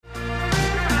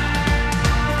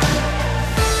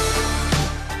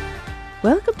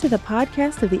Welcome to the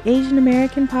podcast of the Asian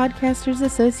American Podcasters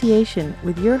Association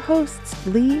with your hosts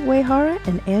Lee Uehara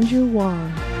and Andrew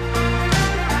Wong.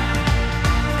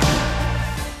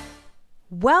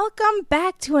 Welcome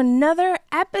back to another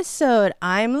episode.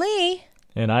 I'm Lee.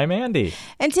 And I'm Andy.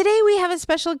 And today we have a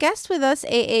special guest with us,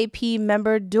 AAP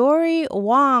member Dory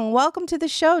Wong. Welcome to the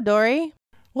show, Dory.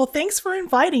 Well, thanks for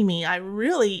inviting me. I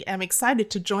really am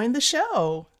excited to join the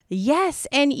show. Yes,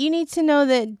 and you need to know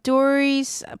that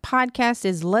Dory's podcast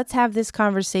is Let's Have This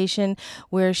Conversation,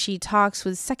 where she talks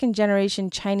with second-generation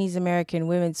Chinese-American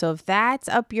women. So if that's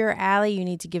up your alley, you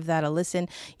need to give that a listen.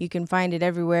 You can find it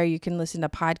everywhere. You can listen to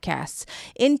podcasts.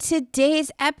 In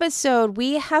today's episode,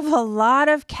 we have a lot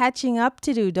of catching up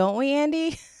to do, don't we,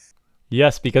 Andy?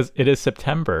 Yes, because it is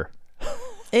September.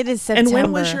 It is September. And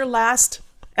when was your last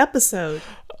episode?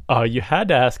 Oh, you had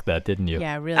to ask that, didn't you?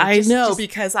 Yeah, really. I know,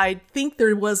 because I think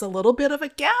there was a little bit of a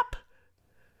gap.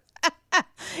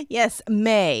 Yes,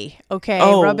 May. Okay,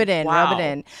 Oh, rub it in, wow. rub it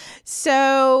in.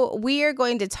 So we are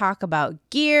going to talk about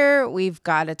gear. We've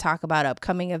got to talk about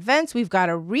upcoming events. We've got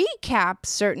to recap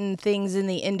certain things in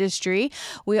the industry.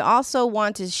 We also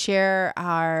want to share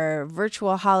our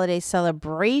virtual holiday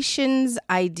celebrations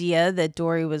idea that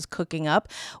Dory was cooking up.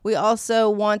 We also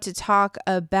want to talk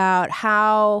about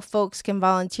how folks can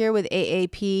volunteer with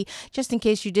AAP. Just in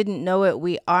case you didn't know it,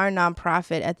 we are a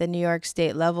nonprofit at the New York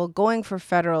State level going for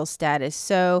federal status.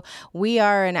 So we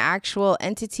are an actual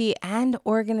entity and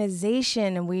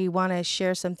organization, and we want to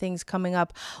share some things coming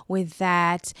up with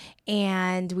that.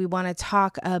 And we want to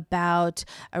talk about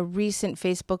a recent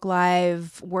Facebook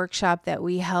Live workshop that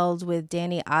we held with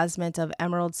Danny Osment of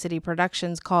Emerald City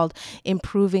Productions called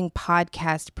Improving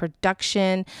Podcast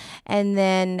Production. And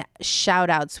then shout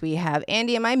outs we have.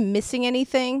 Andy, am I missing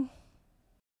anything?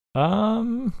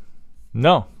 No,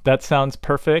 that sounds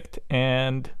perfect.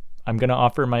 And I'm going to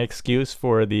offer my excuse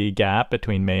for the gap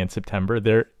between May and September.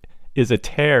 There is a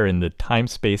tear in the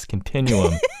time-space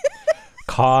continuum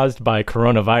caused by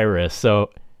coronavirus.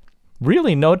 So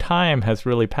really no time has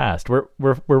really passed. We're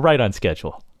right on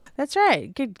schedule. That's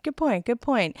right. Good point. Good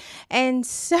point. And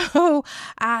so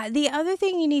the other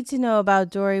thing you need to know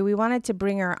about Dory, we wanted to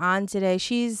bring her on today.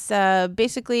 She's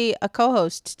basically a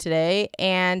co-host today,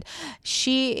 and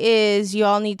you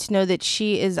all need to know that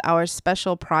she is our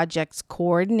special projects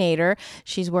coordinator.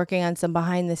 She's working on some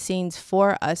behind the scenes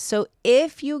for us. So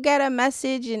if you get a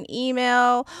message, an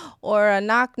email, or a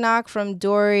knock from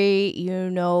Dory, you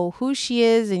know who she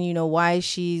is and you know why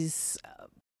she's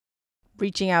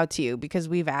reaching out to you, because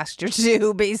we've asked her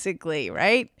to, basically,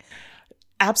 right?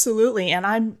 Absolutely. And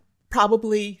I'm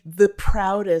probably the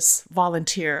proudest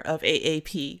volunteer of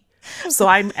AAP. So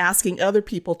I'm asking other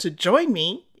people to join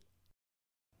me.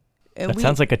 And That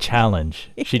sounds like a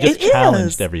challenge. She just It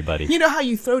challenged is. everybody. You know how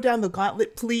you throw down the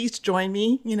gauntlet, please join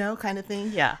me, kind of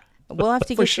thing? Yeah. We'll have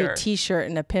to For get you a sure. t-shirt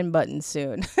and a pin button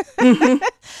soon.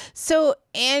 So,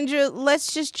 Andrew,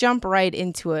 let's just jump right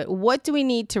into it. What do we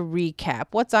need to recap?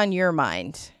 What's on your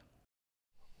mind?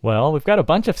 Well, we've got a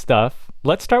bunch of stuff.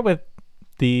 Let's start with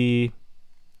the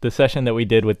session that we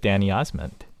did with Danny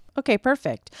Osment. Okay,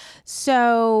 perfect.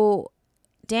 So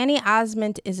Danny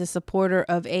Osment is a supporter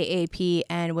of AAP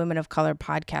and Women of Color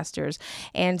podcasters.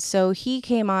 And so he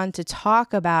came on to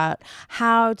talk about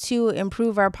how to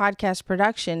improve our podcast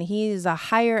production. He's a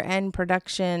higher end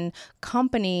production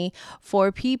company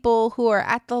for people who are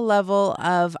at the level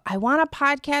of, I want a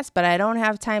podcast, but I don't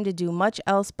have time to do much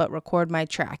else but record my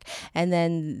track. And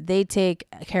then they take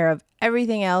care of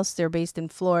everything else. They're based in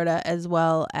Florida as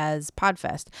well as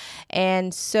Podfest.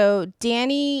 And so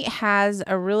Danny has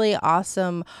a really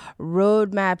awesome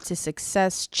roadmap to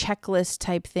success checklist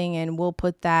type thing. And we'll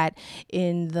put that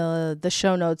in the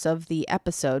show notes of the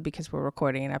episode, because we're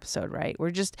recording an episode, right?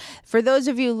 We're just, for those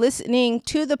of you listening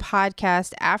to the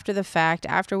podcast after the fact,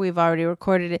 after we've already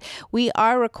recorded it, we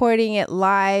are recording it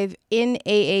live in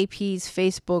AAP's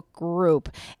Facebook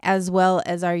group, as well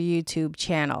as our YouTube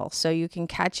channel. So you can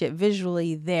catch it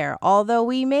visually there. Although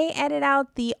we may edit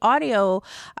out the audio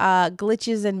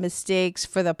glitches and mistakes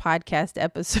for the podcast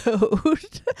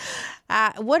episode.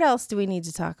 What else do we need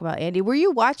to talk about, Andy? Were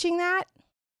you watching that?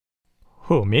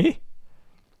 Who, me?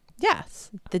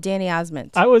 Yes, the Danny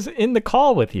Osment. I was in the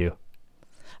call with you.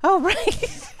 Oh,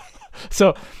 right.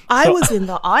 So I was in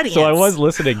the audience. So I was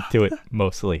listening to it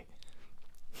mostly.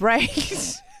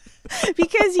 Right.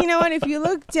 Because you know what? If you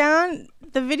look down,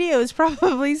 the video is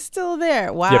probably still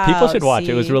there. Wow. Yeah, people should watch.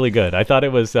 See? It was really good. I thought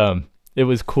it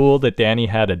was cool that Danny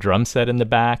had a drum set in the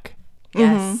back.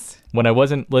 Yes. When I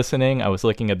wasn't listening, I was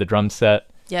looking at the drum set.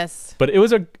 Yes. But it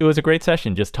was a great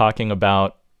session, just talking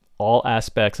about all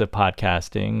aspects of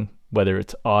podcasting, whether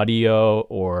it's audio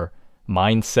or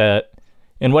mindset,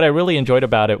 And what I really enjoyed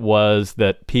about it was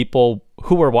that people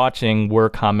who were watching were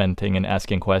commenting and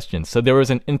asking questions. So there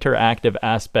was an interactive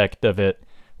aspect of it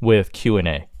with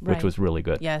Q&A, which Right. was really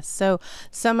good. Yes. So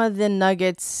some of the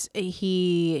nuggets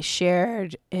he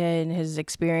shared in his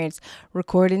experience: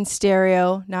 record in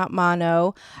stereo, not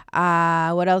mono.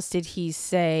 What else did he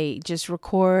say? Just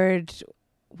record.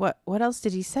 What else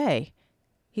did he say?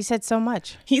 He said so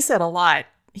much. He said a lot.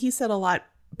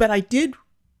 But I did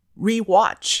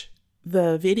rewatch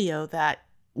the video that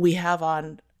we have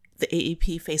on the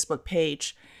AAP Facebook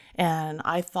page. And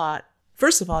I thought,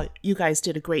 first of all, you guys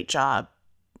did a great job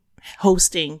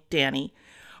hosting Danny.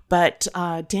 But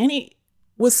Danny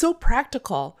was so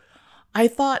practical. I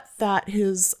thought that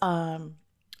his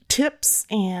tips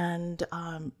and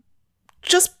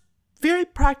just very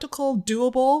practical,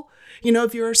 doable.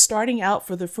 If you're starting out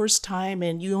for the first time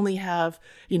and you only have,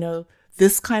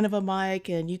 this kind of a mic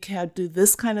and you can do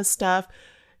this kind of stuff,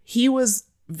 he was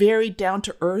very down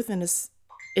to earth in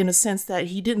a sense that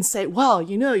he didn't say, well,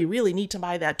 you really need to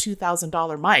buy that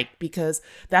 $2,000 mic because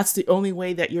that's the only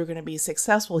way that you're going to be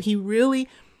successful. He really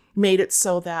made it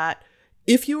so that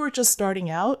if you were just starting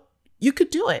out, you could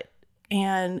do it.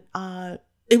 And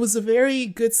it was a very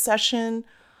good session.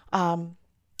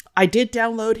 I did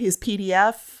download his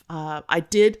PDF. I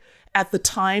did, at the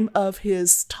time of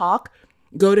his talk,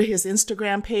 go to his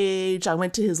Instagram page. I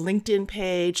went to his LinkedIn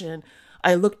page and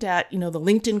I looked at, the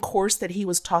LinkedIn course that he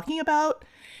was talking about.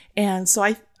 And so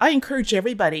I encourage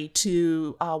everybody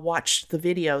to watch the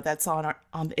video that's on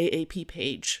the AAP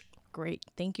page. Great.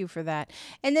 Thank you for that.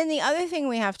 And then the other thing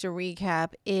we have to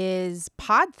recap is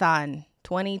Podthon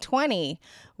 2020,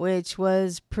 which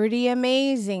was pretty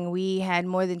amazing. We had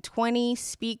more than 20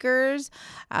 speakers,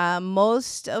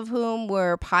 most of whom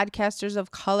were podcasters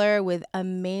of color with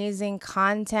amazing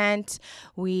content.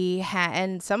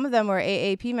 And some of them were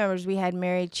AAP members. We had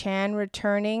Mary Chan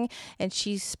returning, and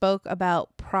she spoke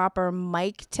about proper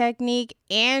mic technique.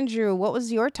 Andrew, what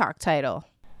was your talk title?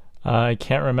 I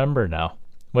can't remember now.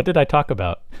 What did I talk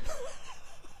about?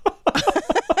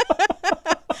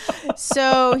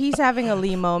 So he's having a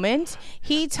Lee moment.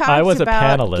 He talked I was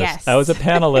about a panelist. guests. I was a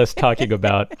panelist talking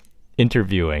about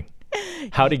interviewing,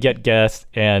 how to get guests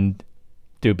and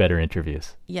do better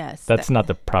interviews. Yes. That's not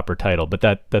the proper title, but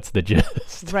that's the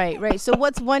gist. Right. So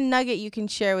what's one nugget you can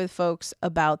share with folks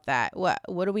about that?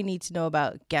 What do we need to know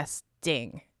about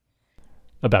guesting?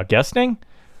 About guesting?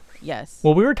 Yes.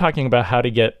 Well, we were talking about how to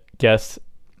get guests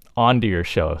onto your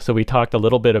show. So we talked a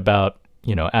little bit about,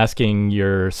 asking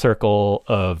your circle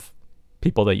of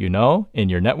people that you know in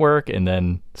your network and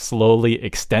then slowly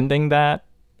extending that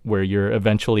where you're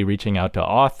eventually reaching out to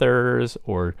authors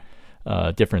or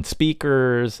different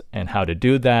speakers and how to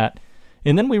do that.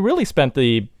 And then we really spent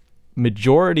the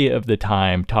majority of the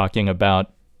time talking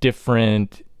about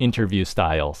different interview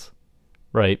styles,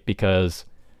 right? Because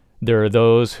there are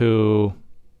those who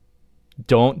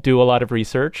don't do a lot of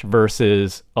research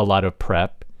versus a lot of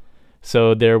prep.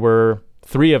 So there were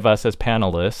 3 of us as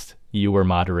panelists. You were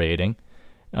moderating.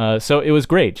 So it was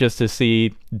great just to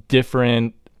see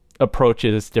different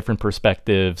approaches, different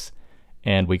perspectives,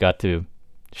 and we got to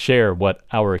share what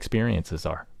our experiences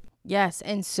are. Yes.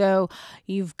 And so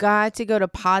you've got to go to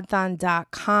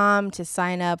podthon.com to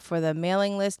sign up for the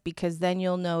mailing list, because then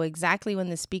you'll know exactly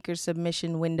when the speaker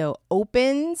submission window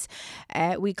opens.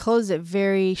 We close it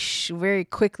very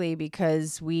quickly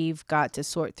because we've got to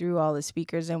sort through all the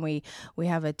speakers and we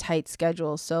have a tight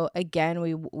schedule. So again,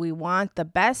 we want the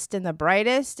best and the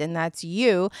brightest, and that's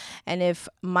you. And if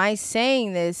my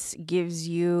saying this gives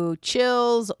you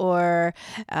chills or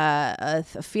a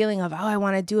feeling of, I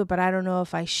want to do it, but I don't know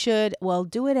if I should, well,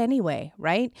 do it anyway,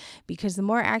 right? Because the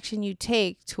more action you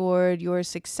take toward your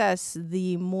success,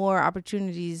 the more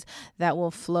opportunities that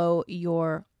will flow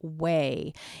your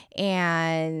way.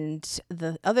 And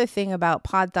the other thing about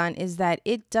Podthon is that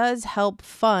it does help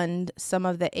fund some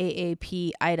of the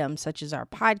AAP items, such as our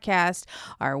podcast,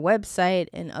 our website,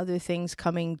 and other things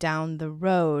coming down the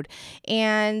road.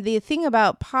 And the thing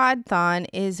about Podthon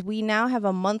is we now have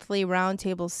a monthly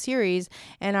roundtable series,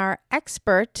 and our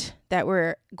expert that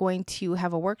we're going to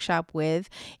have a workshop with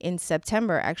in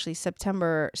September, actually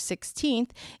September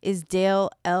 16th, is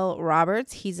Dale L.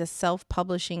 Roberts. He's a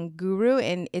self-publishing guru,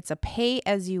 and it's a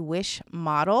pay-as-you-wish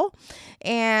model.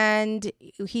 And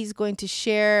he's going to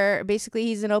share, basically,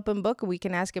 he's an open book. We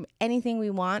can ask him anything we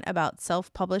want about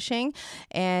self-publishing.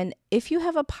 And if you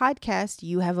have a podcast,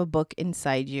 you have a book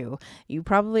inside you. You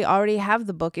probably already have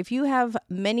the book. If you have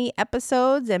many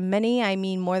episodes, and many, I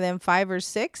mean more than 5 or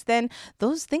 6, then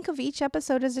think of each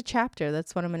episode as a chapter.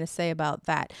 That's what I'm going to say about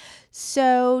that.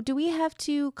 So do we have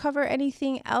to cover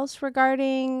anything else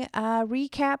regarding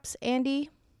recaps, Andy?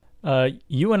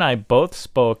 You and I both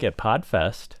spoke at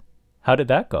Podfest. How did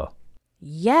that go?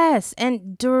 Yes.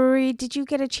 And Dory, did you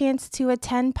get a chance to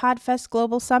attend Podfest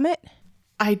Global Summit?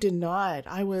 I did not.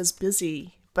 I was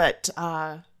busy, but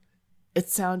it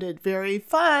sounded very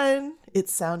fun. It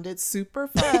sounded super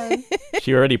fun.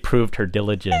 She already proved her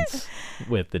diligence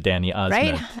with the Danny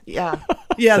Osmond. Right? Yeah.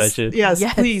 Yes. Session. Yes.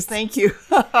 Yes. Please. Thank you.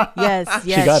 Yes.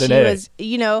 Yes. She got an A. was,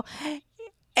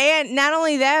 and not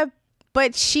only that,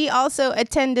 but she also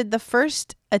attended the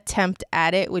first attempt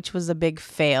at it, which was a big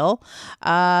fail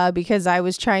because I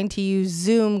was trying to use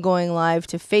Zoom going live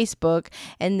to Facebook,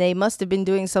 and they must have been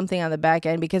doing something on the back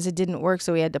end because it didn't work,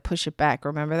 so we had to push it back.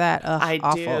 Remember that? Ugh, I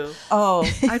awful. do. Oh,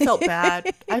 I felt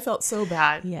bad. I felt so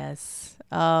bad. Yes.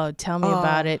 Oh, tell me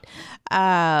about it.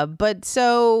 But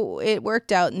so it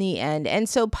worked out in the end. And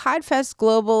so Podfest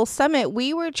Global Summit,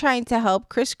 we were trying to help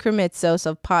Chris Krimitsos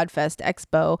of Podfest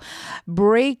Expo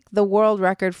break the world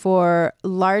record for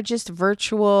largest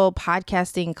virtual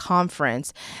podcasting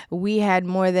conference. We had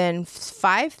more than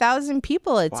 5,000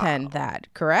 people attend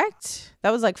that, correct? That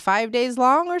was like 5 days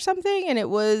long or something. And it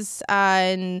was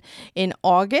in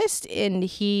August, and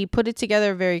he put it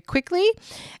together very quickly.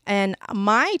 And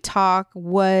my talk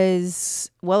was,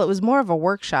 well, it was more of a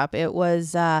workshop. It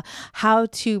was how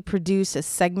to produce a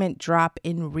segment drop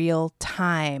in real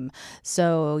time.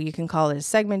 So you can call it a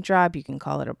segment drop. You can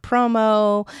call it a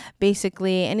promo,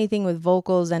 basically anything with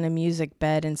vocals and a music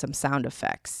bed and some sound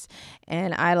effects.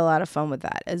 And I had a lot of fun with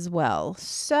that as well.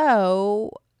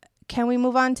 So can we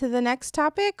move on to the next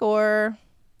topic or?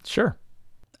 Sure.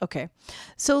 Okay,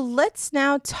 so let's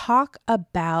now talk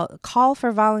about call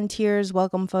for volunteers,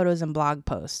 welcome photos, and blog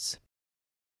posts.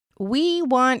 We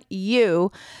want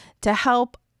you to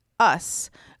help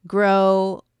us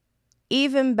grow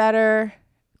even better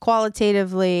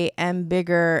qualitatively and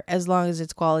bigger as long as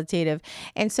it's qualitative.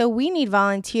 And so we need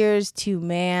volunteers to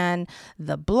man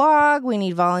the blog. We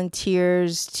need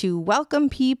volunteers to welcome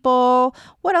people.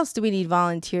 What else do we need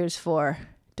volunteers for?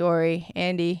 Dory,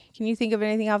 Andy, can you think of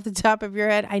anything off the top of your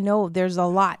head? I know there's a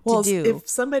lot to do. If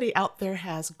somebody out there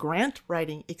has grant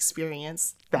writing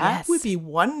experience, that Yes. would be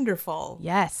wonderful.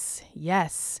 Yes,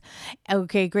 yes.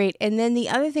 Okay, great. And then the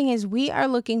other thing is we are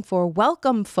looking for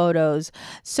welcome photos.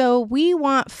 So we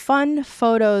want fun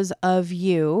photos of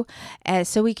you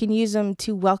so we can use them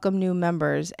to welcome new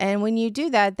members. And when you do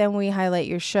that, then we highlight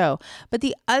your show. But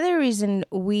the other reason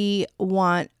we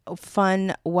want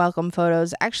fun welcome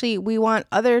photos, actually, we want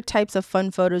other types of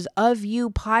fun photos of you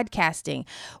podcasting.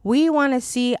 We want to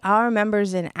see our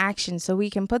members in action so we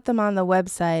can put them on the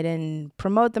website and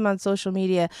promote them on social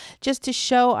media just to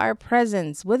show our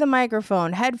presence with a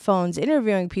microphone, headphones,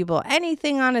 interviewing people,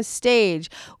 anything on a stage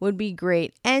would be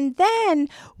great. And then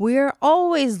we're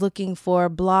always looking for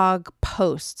blog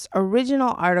posts,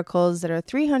 original articles that are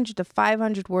 300 to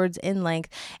 500 words in length.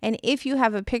 And if you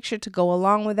have a picture to go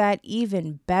along with that,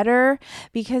 even better,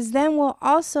 because then we'll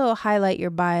also highlight your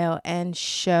bio and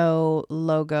show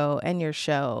logo and your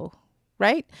show,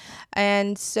 right?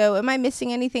 And so am I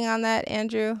missing anything on that,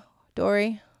 Andrew?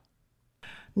 Dory?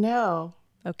 No.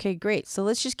 Okay, great. So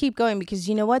let's just keep going because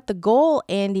you know what? The goal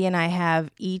Andy and I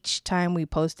have each time we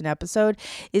post an episode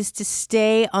is to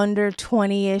stay under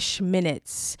 20-ish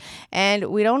minutes.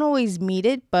 And we don't always meet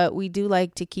it, but we do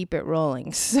like to keep it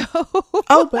rolling. So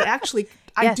Oh, but actually,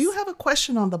 I Yes. do have a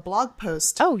question on the blog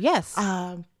post. Oh, yes.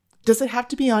 Does it have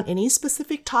to be on any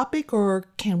specific topic, or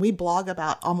can we blog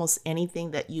about almost anything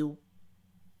that you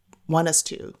want us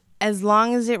to? As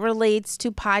long as it relates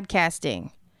to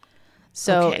podcasting.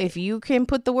 So Okay. if you can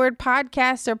put the word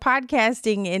podcast or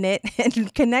podcasting in it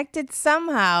and connect it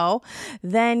somehow,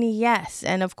 then yes.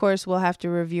 And of course, we'll have to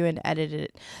review and edit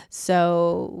it.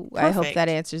 So I hope Perfect. that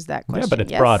answers that question. Yeah, but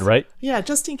it's Yes. broad, right? Yeah,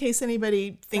 just in case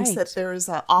anybody thinks Right. that there is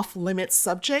an off-limits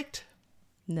subject,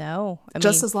 No. I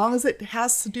just mean, as long as it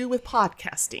has to do with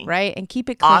podcasting. right. And keep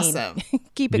it clean. Awesome.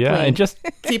 Keep it Yeah, clean. and just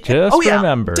Keep, just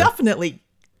remember, definitely.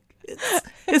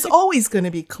 It's always going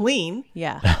to be clean.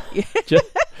 yeah.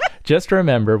 just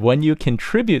remember, when you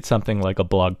contribute something like a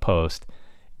blog post,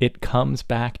 it comes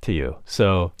back to you.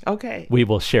 So Okay. we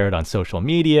will share it on social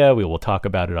media. We will talk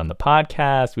about it on the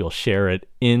podcast. We'll share it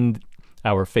in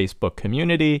our Facebook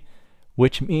community,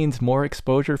 which means more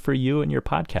exposure for you and your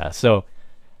podcast. So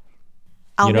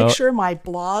I'll you know- make sure my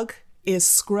blog is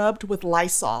scrubbed with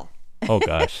Lysol. oh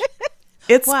gosh,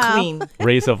 It's Wow. clean.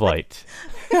 rays of light,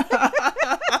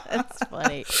 That's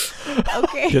funny.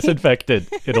 Okay. disinfected.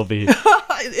 It'll be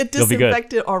It You'll be good.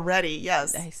 disinfected already.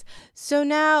 Yes. Nice. So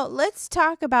now let's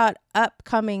talk about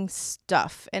upcoming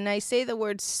stuff. And I say the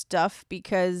word stuff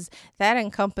because that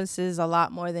encompasses a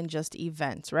lot more than just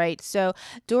events, right? So,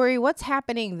 Dory, what's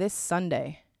happening this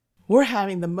Sunday? we're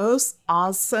having the most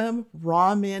awesome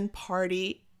ramen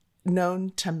party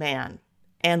known to man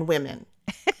and women.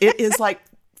 It is like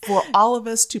for all of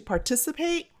us to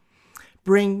participate.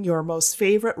 Bring your most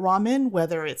favorite ramen,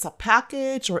 whether it's a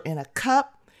package or in a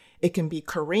cup. It can be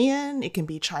Korean, it can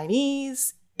be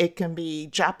Chinese, it can be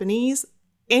Japanese.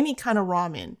 Any kind of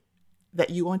ramen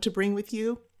that you want to bring with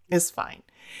you is fine.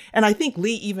 And I think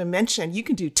Lee even mentioned you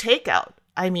can do takeout.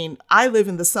 I mean, I live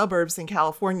in the suburbs in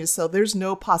California, so there's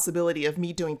no possibility of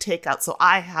me doing takeout. So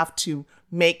I have to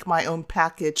make my own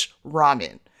package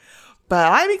ramen. But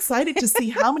I'm excited to see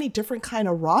how many different kind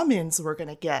of ramens we're going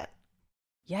to get.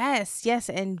 Yes, yes,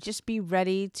 and just be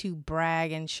ready to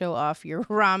brag and show off your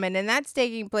ramen. And that's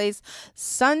taking place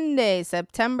Sunday,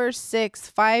 September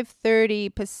 6th,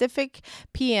 5:30 Pacific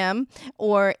PM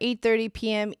or 8:30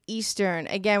 PM Eastern.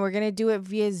 Again, we're going to do it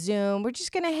via Zoom. We're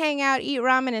just going to hang out, eat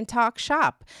ramen, and talk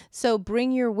shop. So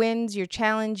bring your wins, your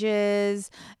challenges,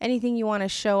 anything you want to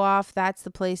show off. That's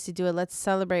the place to do it. Let's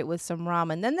celebrate with some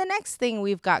ramen. Then the next thing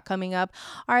we've got coming up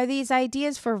are these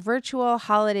ideas for virtual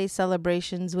holiday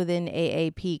celebrations within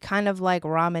AAP. Kind of like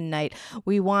ramen night.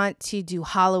 We want to do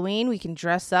Halloween. We can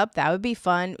dress up. That would be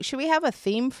fun. Should we have a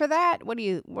theme for that? What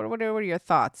are your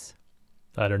thoughts?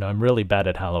 I don't know. I'm really bad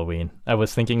at Halloween. I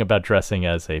was thinking about dressing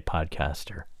as a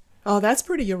podcaster. Oh, that's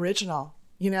pretty original.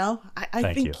 You know,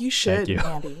 I think you should,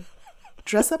 Andy.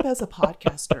 Dress up as a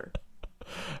podcaster.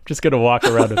 I'm just going to walk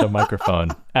around with a microphone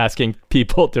asking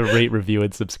people to rate, review,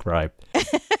 and subscribe.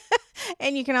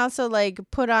 And you can also like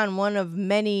put on one of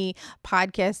many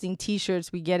podcasting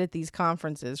t-shirts we get at these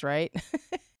conferences, right?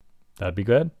 That'd be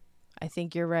good. I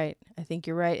think you're right.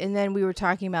 And then we were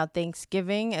talking about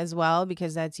Thanksgiving as well,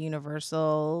 because that's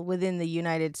universal within the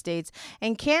United States.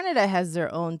 And Canada has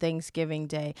their own Thanksgiving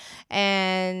Day.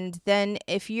 And then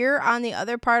if you're on the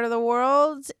other part of the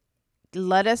world,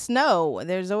 let us know.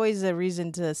 There's always a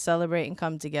reason to celebrate and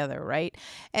come together, right?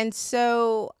 And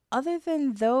so other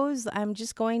than those, I'm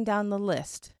just going down the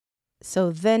list.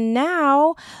 So then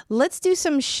now let's do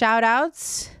some shout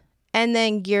outs and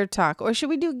then gear talk. Or should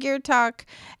we do gear talk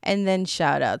and then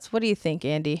shout outs? What do you think,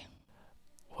 Andy?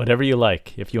 Whatever you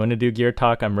like. If you want to do gear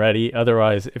talk, I'm ready.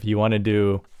 Otherwise, if you want to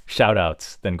do shout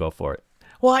outs, then go for it.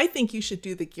 Well, I think you should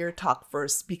do the gear talk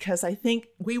first, because I think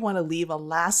we want to leave a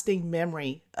lasting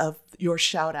memory of your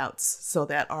shout outs so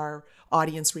that our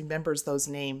audience remembers those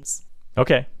names.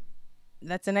 Okay.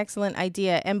 That's an excellent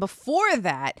idea. And before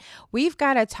that, we've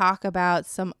got to talk about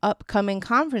some upcoming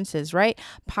conferences, right?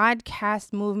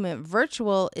 Podcast Movement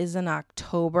Virtual is in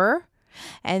October.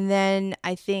 And then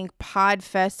I think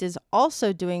PodFest is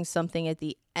also doing something at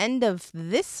the end of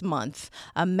this month,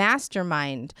 a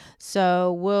mastermind.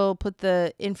 So we'll put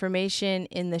the information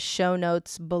in the show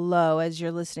notes below as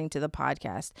you're listening to the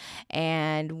podcast,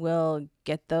 and we'll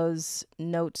get those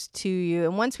notes to you.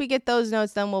 And once we get those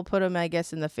notes, then we'll put them, I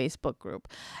guess, in the Facebook group.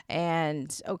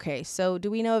 And okay, so do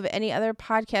we know of any other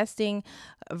podcasting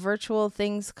virtual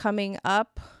things coming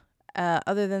up?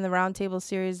 Other than the roundtable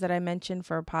series that I mentioned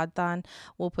for Podthon?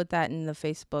 We'll put that in the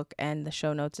Facebook and the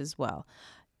show notes as well.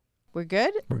 We're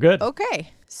good? We're good.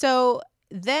 Okay. So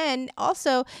then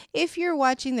also, if you're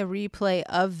watching the replay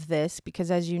of this, because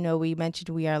as you know, we mentioned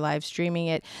we are live streaming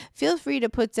it, feel free to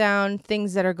put down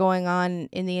things that are going on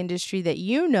in the industry that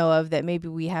you know of that maybe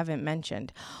we haven't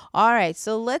mentioned. All right.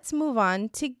 So let's move on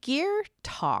to Gear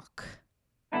Talk.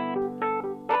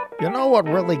 You know what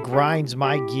really grinds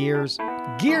my gears?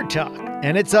 Gear Talk,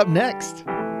 and it's up next.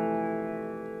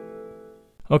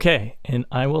 Okay, and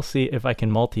I will see if I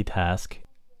can multitask.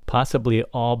 Possibly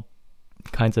all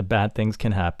kinds of bad things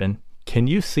can happen. Can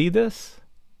you see this?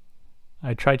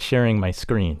 I tried sharing my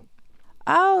screen.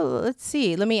 Oh, let's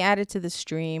see. Let me add it to the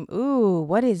stream. Ooh,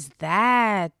 what is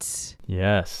that?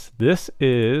 Yes, this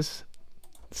is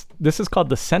called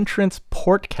the Centrance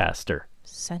Portcaster.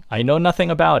 I know nothing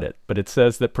about it, but it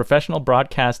says that professional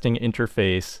broadcasting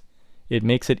interface. It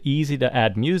makes it easy to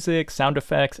add music, sound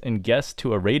effects, and guests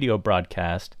to a radio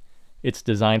broadcast. It's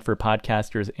designed for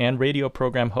podcasters and radio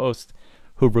program hosts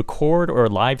who record or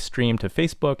live stream to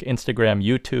Facebook, Instagram,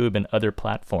 YouTube, and other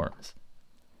platforms.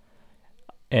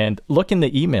 And look in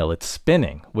the email, it's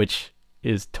spinning, which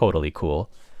is totally cool.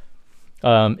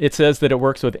 It says that it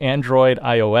works with Android,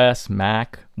 iOS,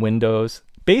 Mac, Windows.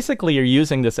 Basically, you're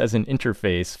using this as an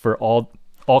interface for all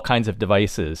kinds of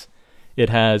devices. It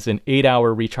has an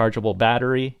 8-hour rechargeable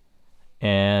battery,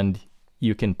 and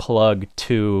you can plug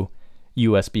 2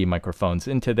 USB microphones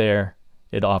into there.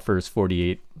 It offers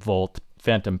 48-volt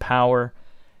phantom power,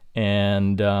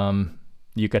 and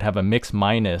you could have a mix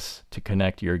minus to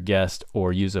connect your guest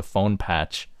or use a phone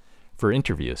patch for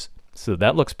interviews. So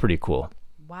that looks pretty cool.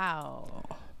 Wow.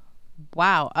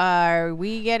 Wow. Are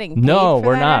we getting paid No, for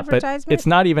we're that not. But advertisement? it's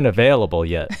not even available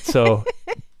yet. So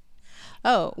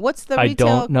Oh, what's the I retail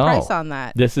don't know. price on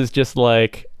that? This is just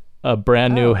like a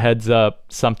brand new Oh. heads up,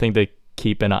 something to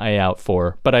keep an eye out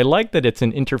for. But I like that it's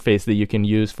an interface that you can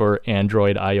use for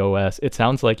Android, iOS. It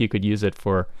sounds like you could use it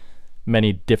for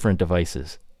many different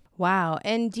devices. Wow.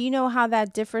 And do you know how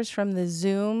that differs from the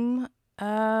Zoom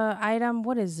item?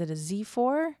 What is it? A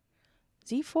Z4?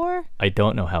 Z4? I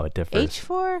don't know how it differs.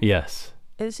 H4? Yes.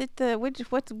 Is it the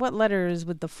what letter is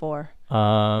with the 4?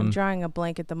 I'm drawing a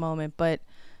blank at the moment, but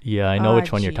Yeah, I know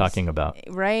which one you're geez. talking about.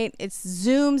 Right? It's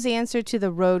Zoom's answer to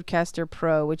the Rodecaster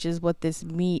Pro, which is what this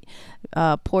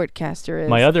Portcaster is.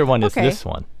 My other one is Okay. this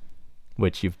one,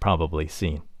 which you've probably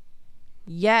seen.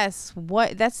 Yes,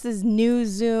 what? That's this new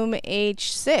Zoom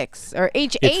H6 or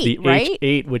H8, It's the right?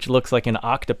 H8, which looks like an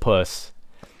octopus.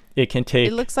 It can take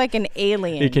It looks like an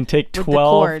alien. It can take with the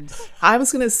 12 cords. I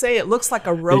was going to say it looks like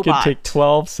a It robot. can take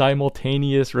 12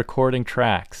 simultaneous recording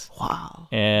tracks. Wow.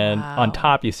 And Wow. on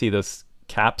top you see those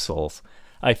capsules.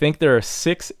 I think there are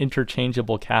 6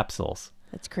 interchangeable capsules.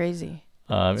 That's crazy.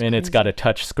 And it's got a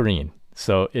touch screen.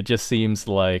 So it just seems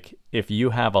like if you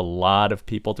have a lot of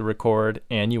people to record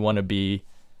and you want to be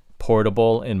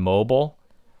portable and mobile,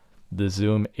 the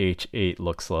Zoom H8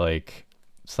 looks like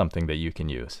something that you can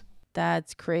use.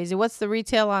 That's crazy. What's the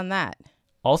retail on that?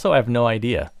 Also, I have no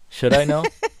idea. Should I know?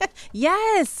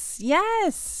 Yes.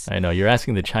 I know. You're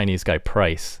asking the Chinese guy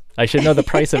price. I should know the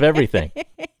price of everything.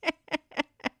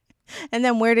 And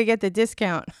then where to get the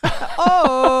discount.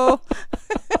 Oh.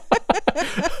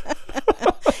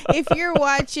 If you're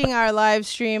watching our live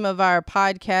stream of our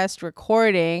podcast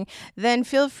recording, then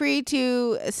feel free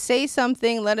to say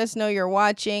something. Let us know you're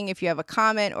watching. If you have a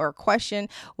comment or a question,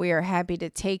 we are happy to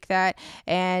take that.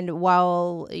 And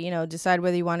while, decide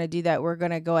whether you want to do that, we're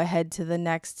going to go ahead to the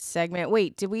next segment.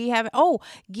 Wait, did we have,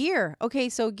 gear. Okay,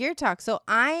 so gear talk. So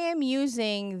I am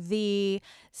using the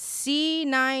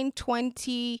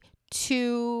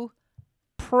C922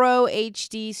 Pro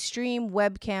HD Stream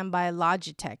webcam by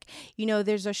Logitech.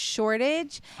 There's a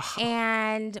shortage,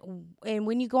 and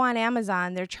when you go on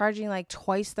Amazon, they're charging like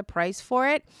twice the price for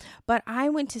it. But I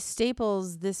went to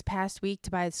Staples this past week to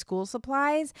buy school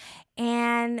supplies,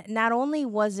 and not only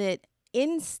was it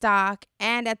in stock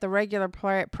and at the regular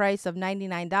price of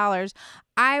 $99,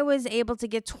 I was able to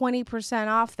get 20%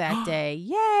 off that day.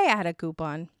 Yay! I had a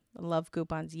coupon. I love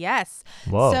coupons. Yes.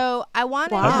 Whoa. So I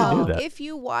want to How'd you know do that? if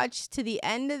you watch to the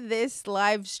end of this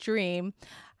live stream,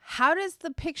 how does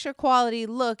the picture quality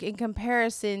look in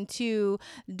comparison to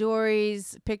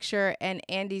Dory's picture and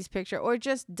Andy's picture? Or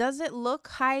just does it look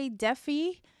high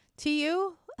defy to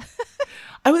you?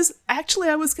 I was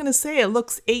going to say it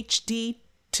looks HD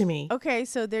to me. Okay,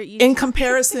 so there you In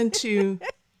comparison to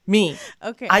me.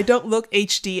 Okay. I don't look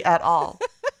HD at all.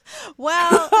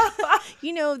 Well,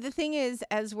 the thing is,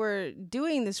 as we're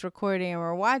doing this recording and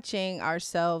we're watching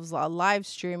ourselves live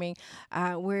streaming,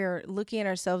 we're looking at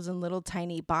ourselves in little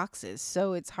tiny boxes.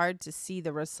 So it's hard to see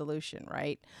the resolution,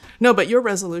 right? No, but your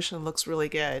resolution looks really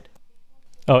good.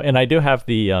 Oh, and I do have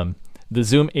the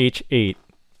Zoom H8.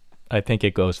 I think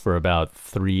it goes for about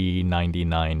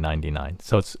 $399.99.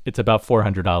 So it's about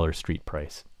 $400 street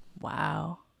price.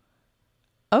 Wow.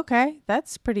 Okay,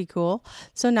 that's pretty cool.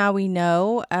 So now we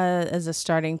know as a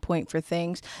starting point for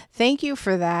things. Thank you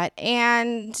for that.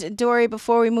 And Dory,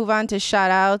 before we move on to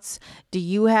shout outs, do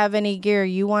you have any gear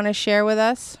you want to share with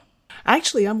us?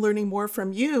 Actually, I'm learning more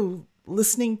from you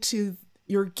listening to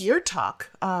your gear talk.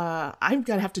 I'm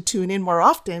going to have to tune in more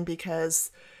often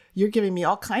because you're giving me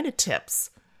all kind of tips.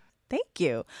 Thank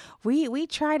you. We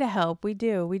try to help. We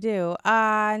do.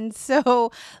 And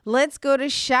so let's go to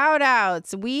shout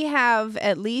outs. We have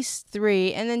at least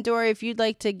 3. And then Dory, if you'd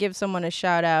like to give someone a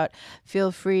shout out,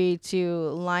 feel free to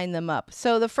line them up.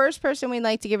 So the first person we'd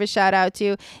like to give a shout out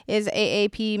to is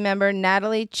AAP member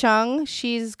Natalie Chung.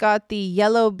 She's got the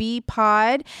Yellow Bee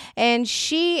Pod, and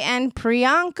she and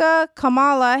Priyanka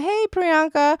Kamala, hey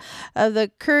Priyanka, the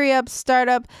Curry Up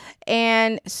Startup,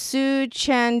 and Sue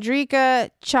Chandrika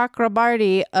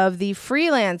Chakrabarti of the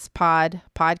Freelance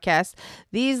podcast.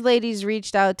 These ladies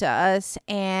reached out to us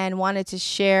and wanted to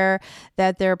share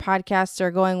that their podcasts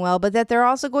are going well, but that they're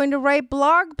also going to write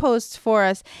blog posts for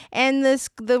us. And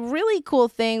the really cool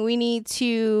thing we need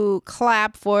to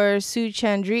clap for Sue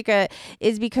Chandrika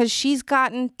is because she's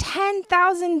gotten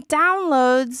 10,000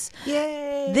 downloads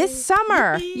Yay! this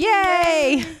summer. Yippee!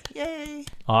 Yay! Yay!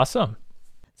 Awesome.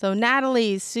 So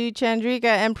Natalie, Sue Chandrika,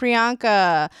 and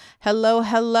Priyanka,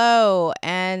 hello,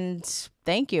 and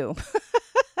thank you.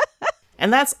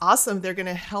 And that's awesome. They're going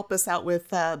to help us out with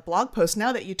blog posts.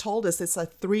 Now that you told us it's a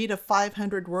 300 to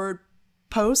 500 word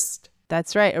post.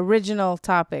 That's right. Original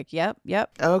topic. Yep.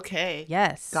 Okay.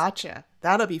 Yes. Gotcha.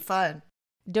 That'll be fun.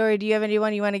 Dory, do you have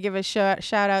anyone you want to give a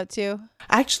shout out to?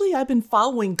 Actually, I've been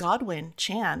following Godwin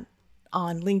Chan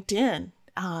on LinkedIn,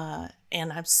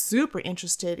 and I'm super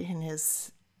interested in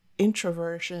his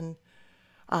introversion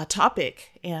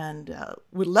topic, and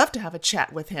would love to have a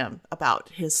chat with him about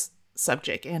his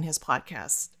subject and his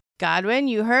podcast. Godwin,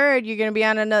 you heard you're gonna be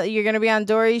on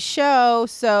Dory's show,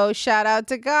 so shout out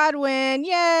to Godwin.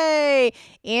 Yay!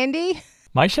 Andy?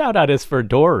 My shout out is for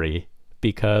Dory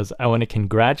because I want to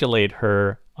congratulate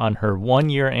her on her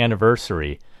 1-year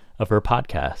anniversary of her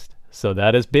podcast. So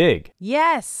that is big.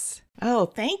 Yes. Oh,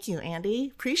 thank you, Andy.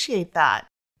 Appreciate that.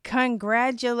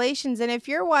 Congratulations. And if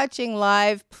you're watching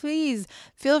live, please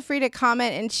feel free to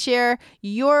comment and share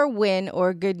your win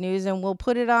or good news, and we'll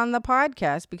put it on the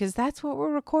podcast because that's what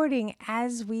we're recording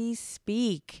as we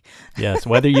speak. Yes,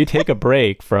 whether you take a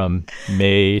break from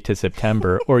May to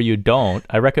September or you don't,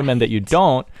 I recommend that you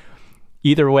don't.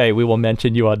 Either way, we will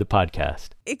mention you on the podcast.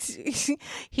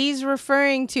 He's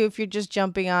referring to, if you're just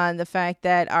jumping on, the fact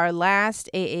that our last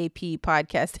AAP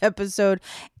podcast episode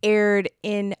aired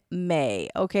in May.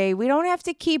 Okay, we don't have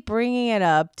to keep bringing it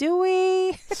up, do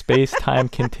we? Space-time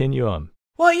continuum.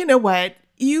 Well, you know what?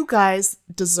 You guys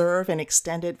deserve an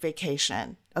extended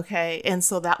vacation, okay? And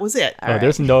so that was it.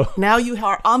 There's no... Now you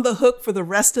are on the hook for the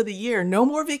rest of the year. No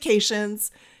more vacations.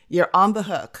 You're on the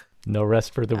hook. No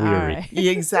rest for the weary. Right.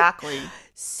 Exactly.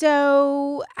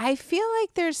 So I feel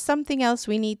like there's something else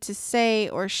we need to say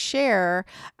or share.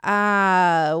 It's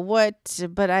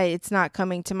not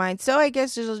coming to mind. So I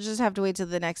guess you'll just have to wait till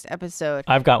the next episode.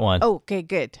 I've got one. Oh, okay,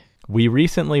 good. We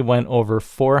recently went over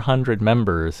 400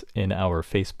 members in our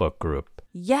Facebook group.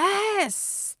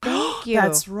 Yes. Thank you.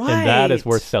 That's right. And that is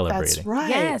worth celebrating. That's right.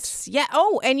 Yes. Yeah.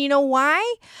 Oh, and you know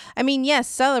why? I mean, yes,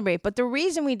 celebrate. But the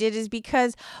reason we did is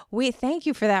because thank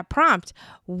you for that prompt.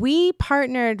 We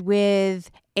partnered with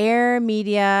Air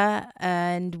Media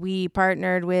and we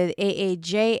partnered with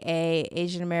AAJA,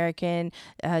 Asian American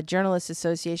Journalists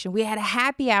Association. We had a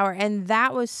happy hour and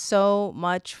that was so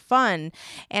much fun.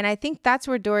 And I think that's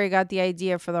where Dory got the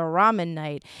idea for the ramen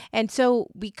night. And so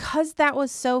because that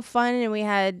was so fun and we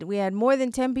had more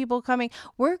than 10 people coming,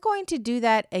 we're going to do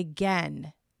that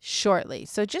again shortly.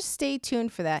 So just stay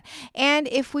tuned for that. And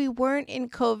if we weren't in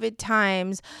COVID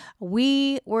times,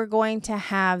 we were going to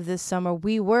have this summer,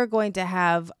 we were going to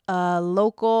have a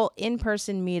local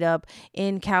in-person meetup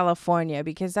in California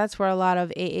because that's where a lot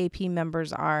of AAP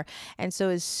members are. And so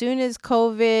as soon as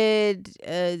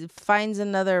COVID finds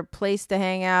another place to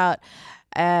hang out,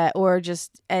 or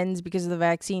just ends because of the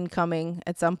vaccine coming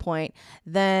at some point,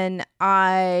 then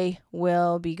I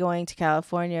will be going to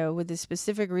California with the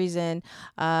specific reason,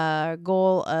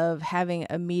 goal of having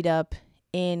a meetup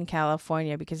in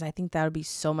California because I think that would be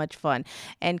so much fun.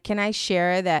 And can I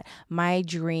share that my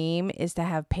dream is to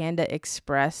have Panda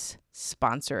Express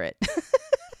sponsor it?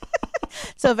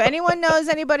 So if anyone knows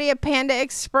anybody at Panda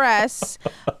Express,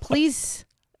 please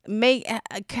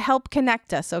help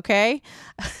connect us, okay?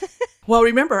 Well,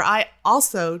 remember, I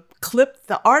also clipped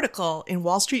the article in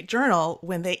Wall Street Journal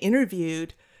when they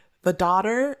interviewed the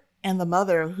daughter and the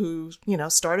mother who,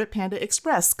 started Panda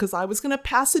Express, because I was going to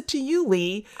pass it to you,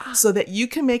 Lee, so that you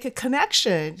can make a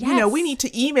connection. Yes. We need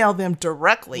to email them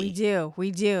directly.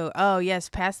 We do. Oh, yes.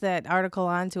 Pass that article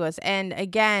on to us. And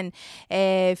again,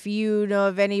 if you know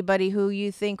of anybody who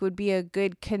you think would be a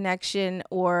good connection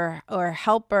or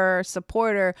helper,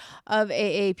 supporter of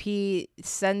AAP,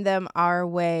 send them our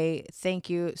way.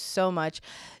 Thank you so much.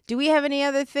 Do we have any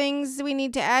other things we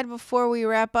need to add before we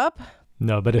wrap up?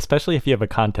 No, but especially if you have a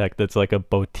contact that's like a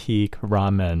boutique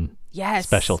ramen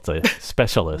specialist,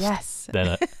 yes,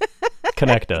 then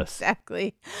connect us.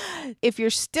 Exactly. If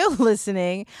you're still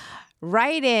listening,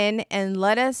 write in and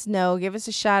let us know. Give us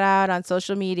a shout out on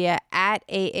social media at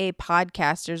AA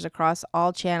Podcasters across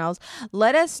all channels.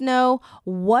 Let us know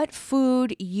what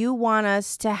food you want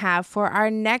us to have for our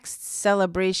next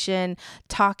celebration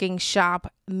talking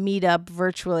shop meetup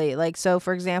virtually. Like, so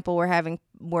for example, we're having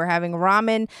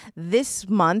ramen this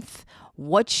month.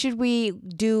 What should we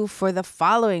do for the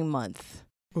following month?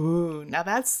 Ooh, now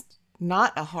that's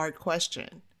not a hard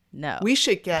question. No. We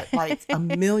should get like a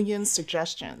million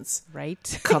suggestions. Right?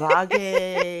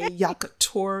 Karage,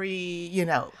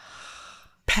 yakitori,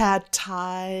 pad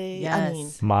thai. Yes. I mean,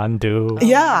 mandu.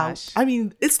 yeah. Gosh. I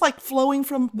mean, it's like flowing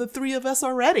from the three of us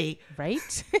already.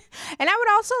 Right? And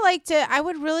I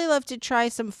would really love to try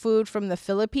some food from the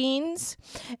Philippines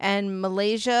and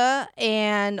Malaysia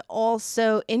and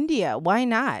also India. Why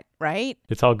not? right?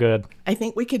 It's all good. I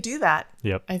think we could do that.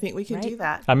 Yep. I think we can do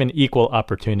that. I'm an equal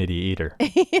opportunity eater.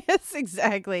 Yes,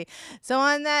 exactly. So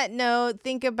on that note,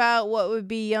 think about what would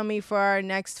be yummy for our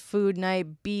next food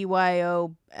night,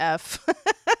 BYOF,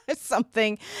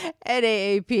 something at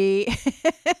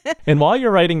AAP. And while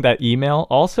you're writing that email,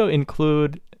 also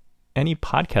include any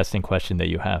podcasting question that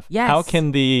you have. Yes. How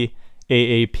can the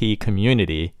AAP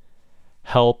community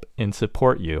help and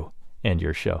support you and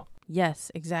your show?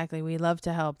 Yes, exactly. We love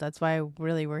to help. That's why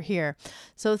really we're here.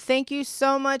 So thank you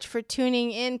so much for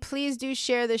tuning in. Please do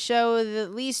share the show with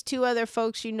at least 2 other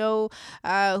folks you know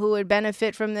who would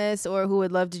benefit from this or who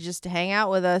would love to just hang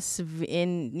out with us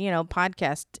in,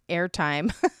 podcast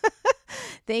airtime.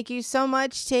 Thank you so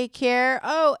much. Take care.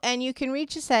 Oh, and you can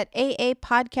reach us at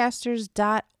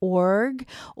aapodcasters.org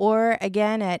or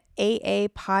again at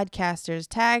aapodcasters.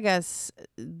 Tag us.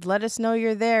 Let us know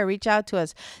you're there. Reach out to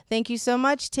us. Thank you so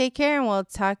much. Take care, and we'll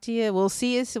talk to you. We'll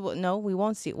see you. No, we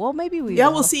won't see. Well, maybe we will. Yeah,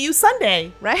 we'll see you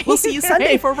Sunday. Right? We'll see you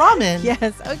Sunday for ramen.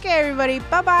 Yes. Okay, everybody.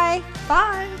 Bye-bye.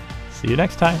 Bye. See you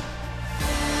next time.